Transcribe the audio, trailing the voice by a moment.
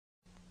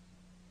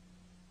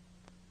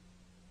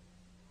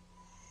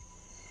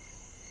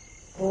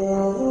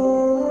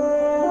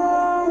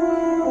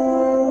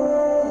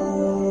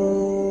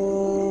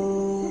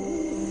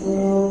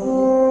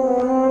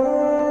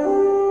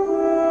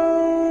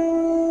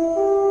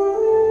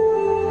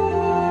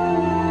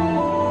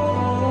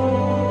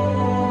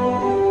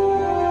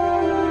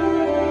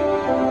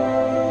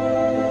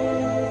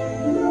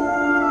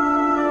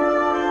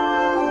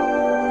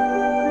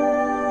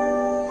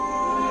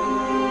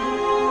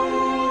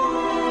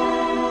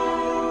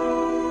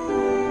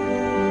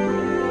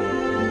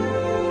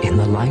in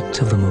the light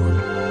of the moon.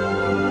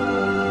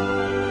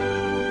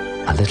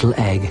 A little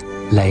egg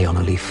lay on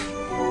a leaf.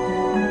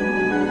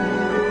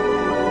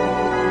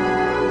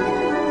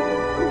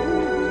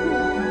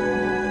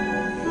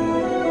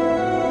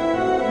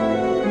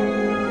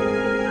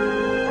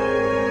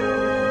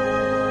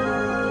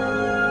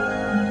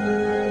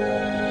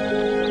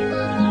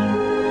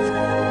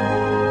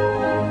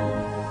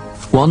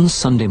 One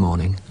Sunday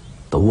morning,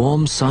 the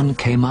warm sun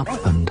came up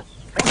and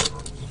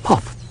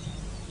pop!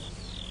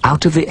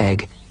 Out of the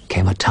egg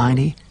came a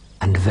tiny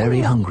and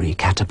very hungry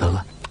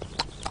caterpillar.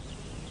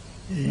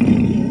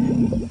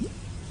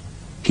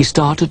 He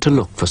started to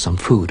look for some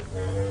food.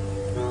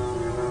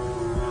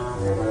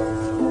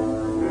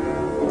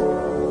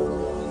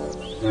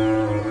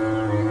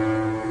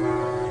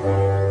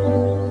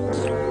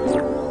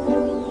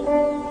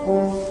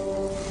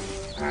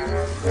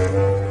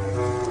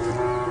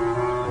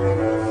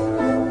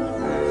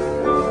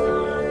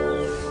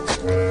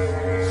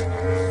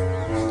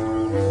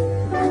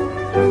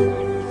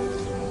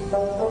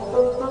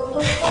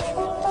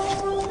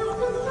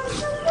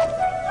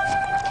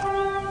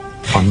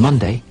 On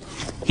Monday,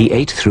 he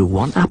ate through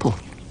one apple.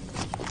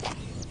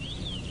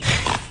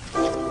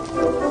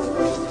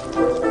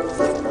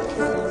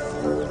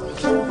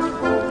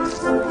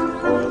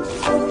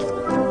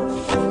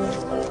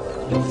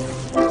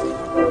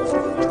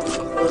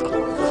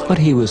 But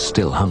he was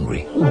still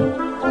hungry.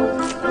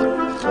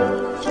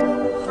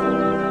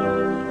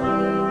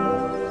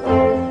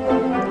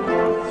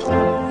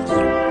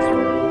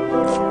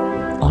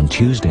 On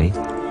Tuesday,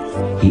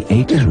 he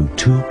ate through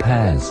 2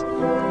 pears.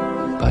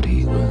 But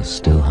he was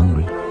still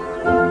hungry.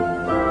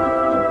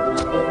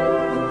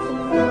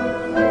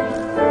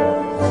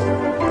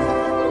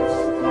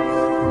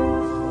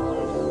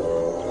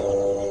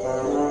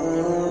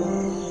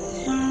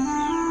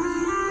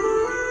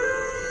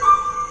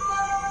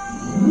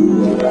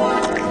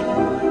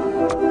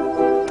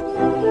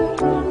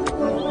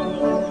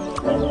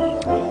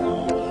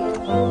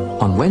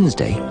 On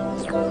Wednesday,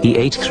 he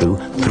ate through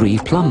 3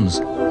 plums.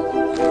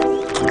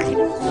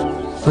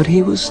 But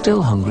he was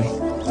still hungry.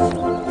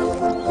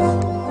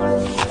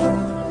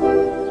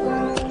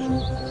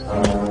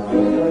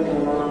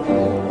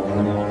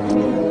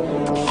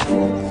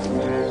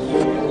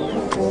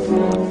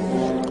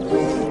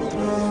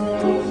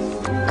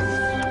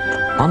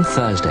 On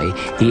Thursday,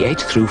 he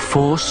ate through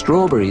 4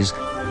 strawberries,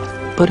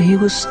 but he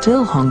was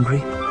still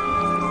hungry.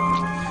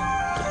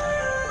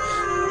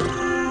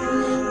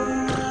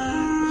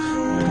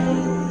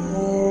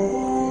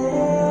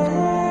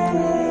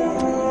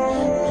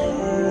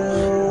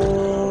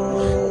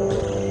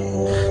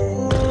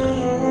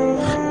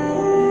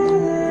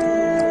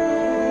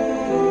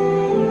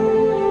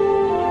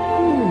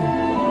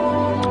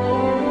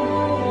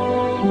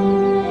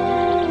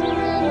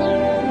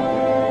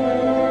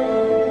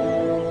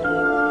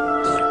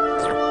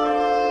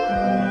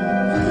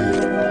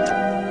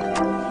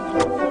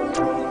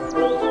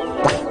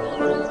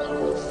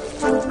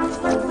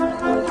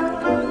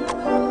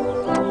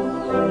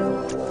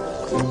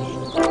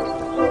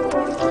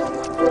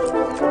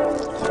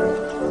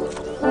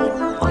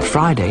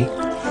 Friday,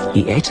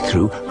 he ate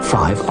through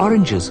 5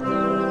 oranges,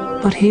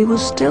 but he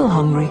was still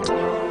hungry.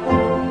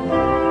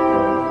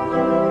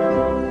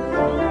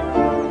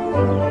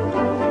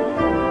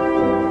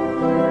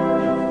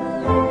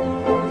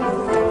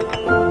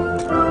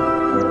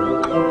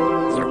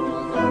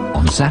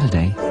 On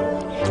Saturday,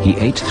 he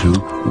ate through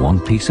 1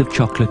 piece of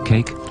chocolate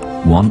cake,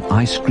 1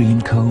 ice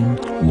cream cone,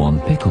 1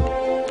 pickle.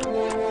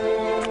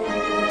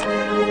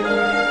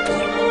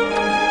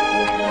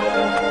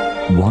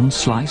 One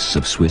slice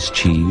of Swiss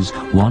cheese,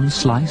 1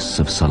 slice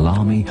of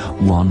salami,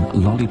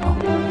 1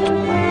 lollipop.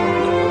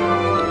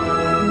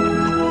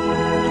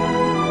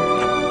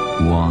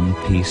 1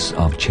 piece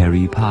of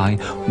cherry pie,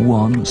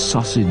 1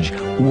 sausage,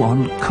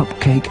 1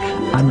 cupcake,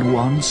 and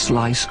 1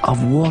 slice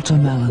of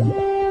watermelon.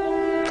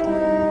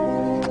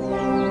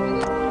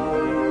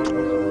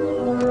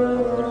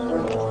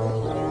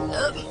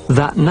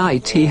 That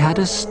night he had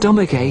a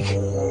stomachache.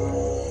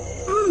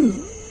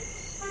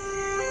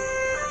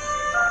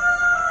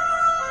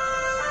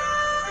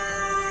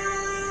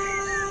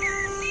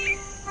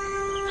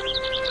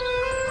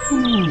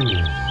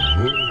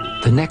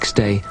 The next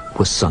day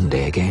was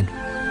Sunday again.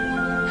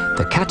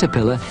 The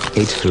caterpillar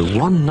ate through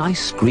 1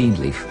 nice green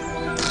leaf,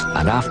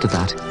 and after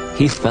that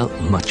he felt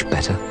much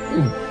better.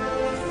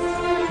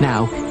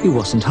 Now he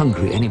wasn't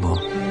hungry anymore,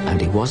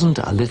 and he wasn't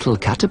a little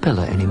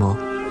caterpillar anymore.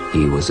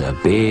 He was a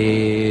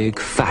big,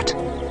 fat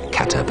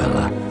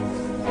caterpillar.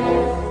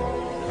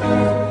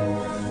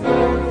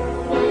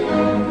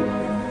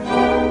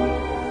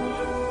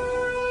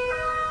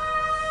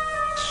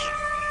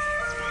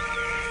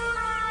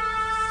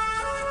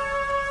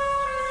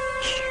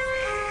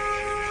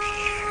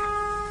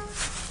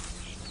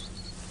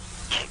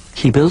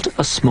 He built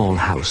a small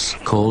house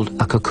called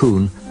a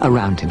cocoon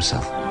around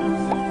himself.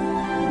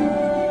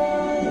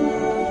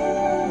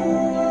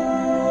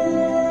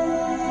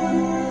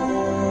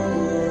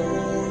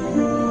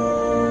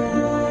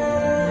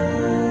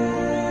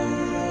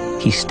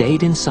 he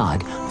stayed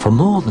inside for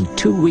more than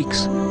 2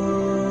 weeks.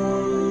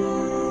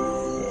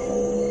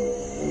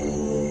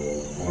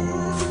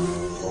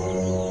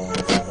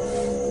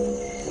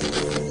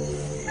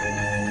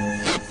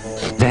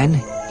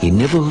 Then he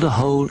nibbled a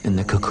hole in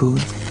the cocoon,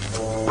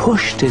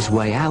 pushed his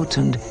way out,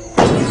 and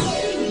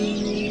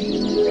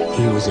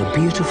he was a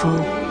beautiful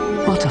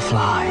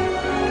butterfly.